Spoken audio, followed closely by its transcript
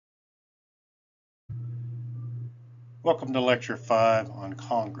Welcome to Lecture 5 on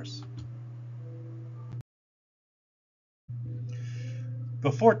Congress.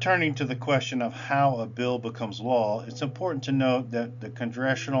 Before turning to the question of how a bill becomes law, it's important to note that the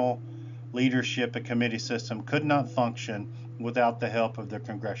congressional leadership and committee system could not function without the help of their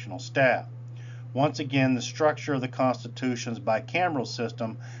congressional staff. Once again, the structure of the Constitution's bicameral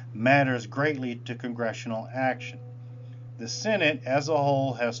system matters greatly to congressional action. The Senate as a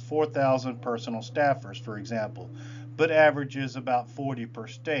whole has 4,000 personal staffers, for example, but averages about 40 per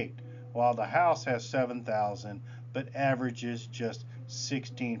state, while the House has 7,000 but averages just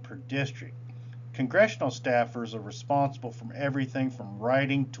 16 per district. Congressional staffers are responsible for everything from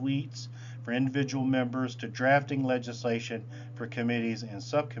writing tweets for individual members to drafting legislation for committees and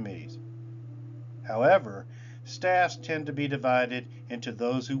subcommittees. However, staffs tend to be divided into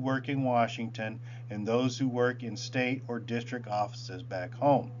those who work in Washington and those who work in state or district offices back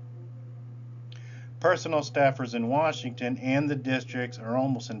home. Personal staffers in Washington and the districts are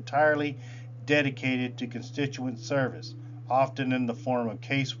almost entirely dedicated to constituent service, often in the form of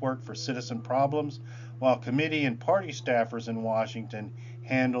casework for citizen problems, while committee and party staffers in Washington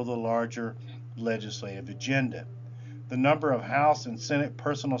handle the larger legislative agenda. The number of House and Senate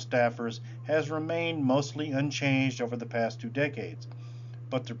personal staffers has remained mostly unchanged over the past 2 decades,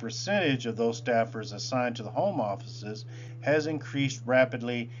 but the percentage of those staffers assigned to the home offices has increased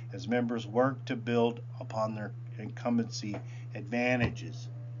rapidly as members work to build upon their incumbency advantages.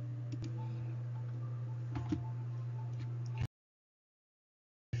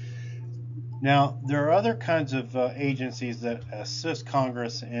 Now, there are other kinds of agencies that assist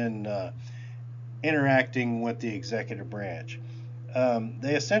Congress in interacting with the executive branch.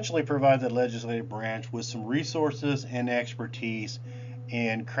 They essentially provide the legislative branch with some resources and expertise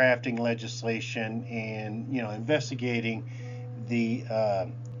in crafting legislation and investigating the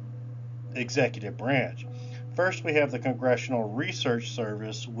executive branch. First, we have the Congressional Research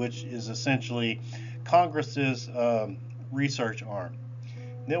Service, which is essentially Congress's research arm.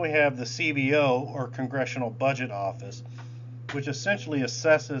 Then we have the CBO, or Congressional Budget Office, which essentially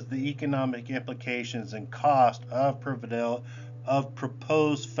assesses the economic implications and cost of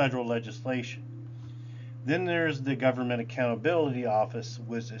proposed federal legislation. Then there's the Government Accountability Office,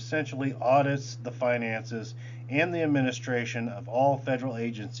 which essentially audits the finances and the administration of all federal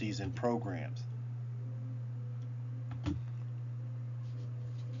agencies and programs.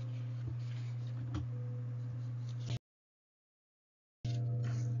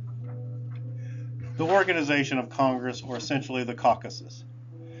 The organization of Congress, or essentially the caucuses.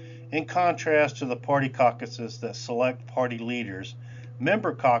 In contrast to the party caucuses that select party leaders,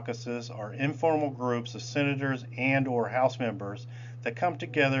 member caucuses are informal groups of senators and or House members that come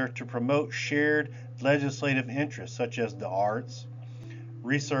together to promote shared legislative interests such as the arts,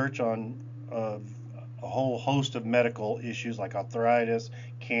 research on a whole host of medical issues like arthritis,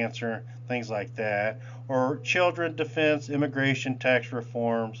 cancer, things like that, or children, defense, immigration, tax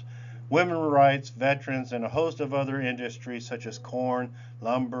reforms, women's rights, veterans, and a host of other industries such as corn,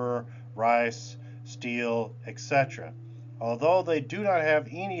 lumber, rice, steel, etc. Although they do not have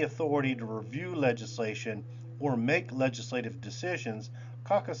any authority to review legislation or make legislative decisions,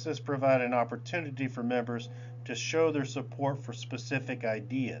 caucuses provide an opportunity for members to show their support for specific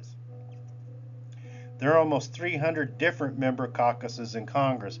ideas. There are almost 300 different member caucuses in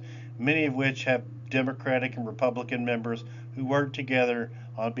Congress, many of which have Democratic and Republican members who work together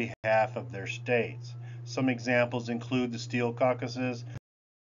on behalf of their states. Some examples include the Steel Caucuses,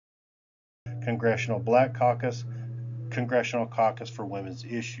 Congressional Black Caucus, Congressional Caucus for Women's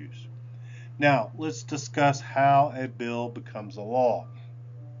Issues. Now, let's discuss how a bill becomes a law.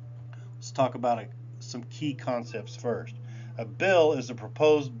 Let's talk about some key concepts first. A bill is a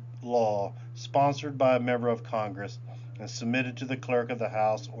proposed law sponsored by a member of Congress and submitted to the clerk of the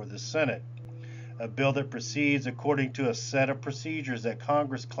House or the Senate. A bill that proceeds according to a set of procedures that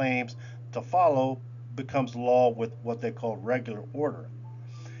Congress claims to follow becomes law with what they call regular order.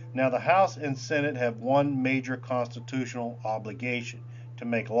 Now, the House and Senate have one major constitutional obligation: to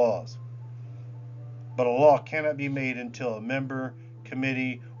make laws. But a law cannot be made until a member,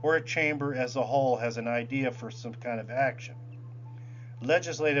 committee, or a chamber as a whole has an idea for some kind of action.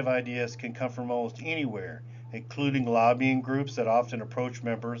 Legislative ideas can come from almost anywhere, including lobbying groups that often approach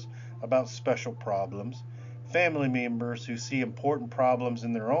members about special problems, family members who see important problems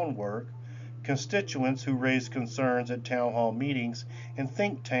in their own work, constituents who raise concerns at town hall meetings, and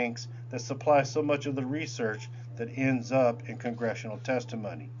think tanks that supply so much of the research that ends up in congressional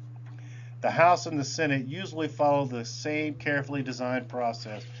testimony. The House and the Senate usually follow the same carefully designed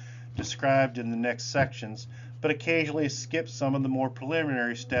process described in the next sections, but occasionally skip some of the more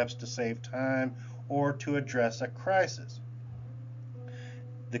preliminary steps to save time or to address a crisis.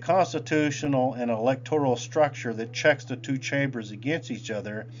 The constitutional and electoral structure that checks the two chambers against each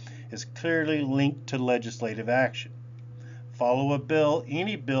other is clearly linked to legislative action. Follow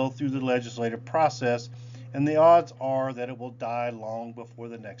any bill through the legislative process, and the odds are that it will die long before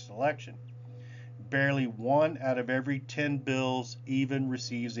the next election. Barely 1 out of every 10 bills even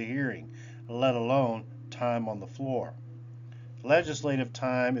receives a hearing, let alone time on the floor. Legislative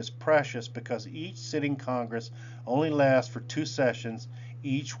time is precious because each sitting Congress only lasts for 2 sessions,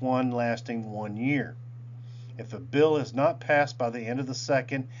 each one lasting 1 year. If a bill is not passed by the end of the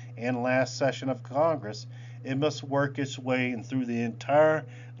second and last session of Congress, it must work its way through the entire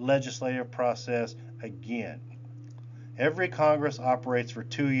legislative process again. Every Congress operates for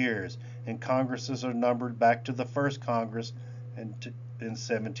 2 years, and Congresses are numbered back to the first Congress in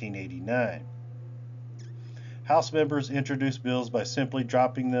 1789. House members introduce bills by simply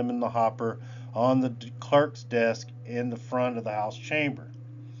dropping them in the hopper on the clerk's desk in the front of the House chamber.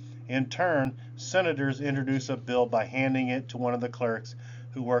 In turn, senators introduce a bill by handing it to one of the clerks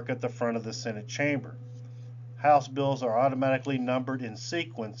who work at the front of the Senate chamber. House bills are automatically numbered in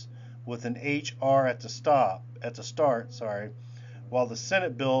sequence with an HR at the start, while the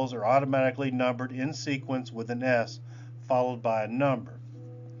Senate bills are automatically numbered in sequence with an S followed by a number.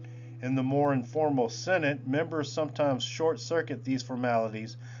 In the more informal Senate, members sometimes short-circuit these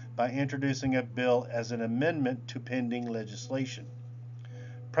formalities by introducing a bill as an amendment to pending legislation.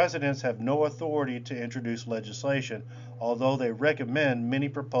 Presidents have no authority to introduce legislation, although they recommend many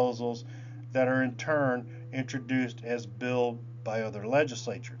proposals that are in turn introduced as bill by other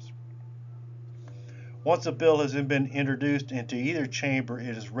legislatures. Once a bill has been introduced into either chamber,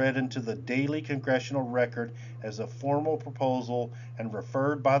 it is read into the daily congressional record as a formal proposal and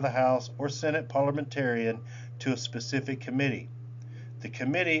referred by the House or Senate parliamentarian to a specific committee. The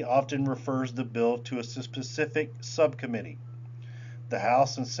committee often refers the bill to a specific subcommittee. The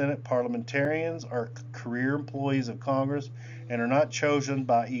House and Senate parliamentarians are career employees of Congress and are not chosen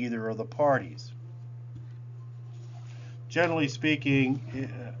by either of the parties. Generally speaking,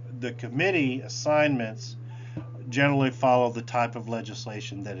 the committee assignments generally follow the type of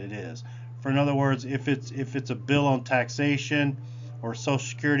legislation that it is. In other words, if it's a bill on taxation or Social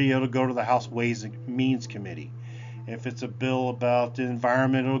Security, it'll go to the House Ways and Means Committee. If it's a bill about the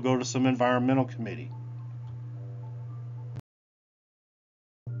environment, it'll go to some environmental committee.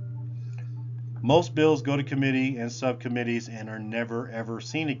 Most bills go to committee and subcommittees and are never ever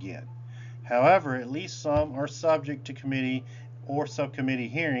seen again. However, at least some are subject to committee or subcommittee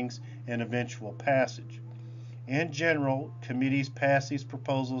hearings and eventual passage. In general, committees pass these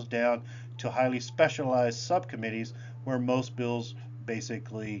proposals down to highly specialized subcommittees where most bills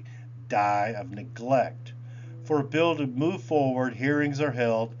basically die of neglect. For a bill to move forward, hearings are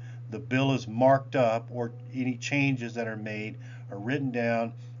held, the bill is marked up, or any changes that are made are written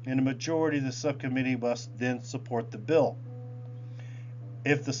down, and a majority of the subcommittee must then support the bill.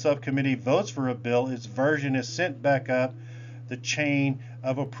 If the subcommittee votes for a bill, its version is sent back up the chain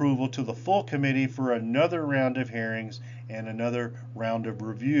of approval to the full committee for another round of hearings and another round of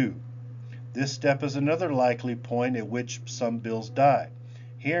review. This step is another likely point at which some bills die.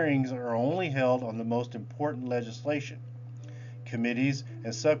 Hearings are only held on the most important legislation. Committees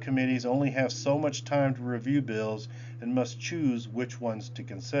and subcommittees only have so much time to review bills and must choose which ones to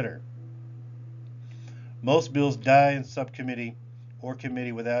consider. Most bills die in subcommittee or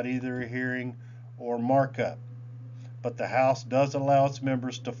committee without either a hearing or markup, but the House does allow its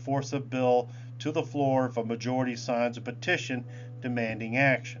members to force a bill to the floor if a majority signs a petition demanding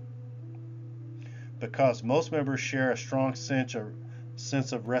action. Because most members share a strong sense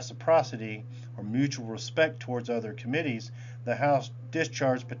of reciprocity or mutual respect towards other committees, the House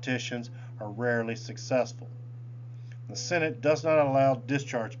discharge petitions are rarely successful. The Senate does not allow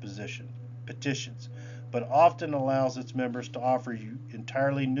discharge petitions, but often allows its members to offer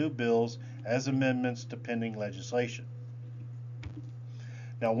entirely new bills as amendments to pending legislation.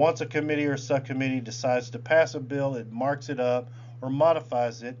 Now, once a committee or subcommittee decides to pass a bill, it marks it up or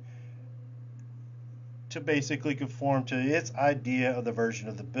modifies it to basically conform to its idea of the version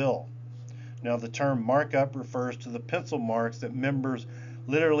of the bill. Now, the term markup refers to the pencil marks that members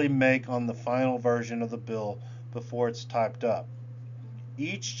literally make on the final version of the bill before it's typed up.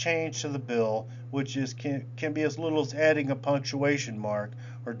 Each change to the bill, which can be as little as adding a punctuation mark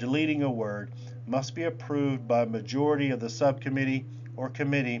or deleting a word, must be approved by a majority of the subcommittee or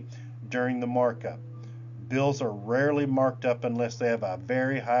committee during the markup. Bills are rarely marked up unless they have a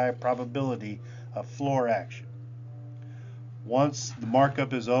very high probability of floor action. Once the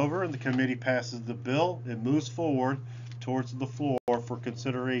markup is over and the committee passes the bill, it moves forward towards the floor for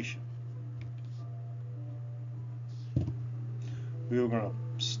consideration. we were going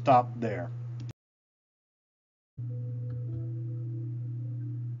to stop there.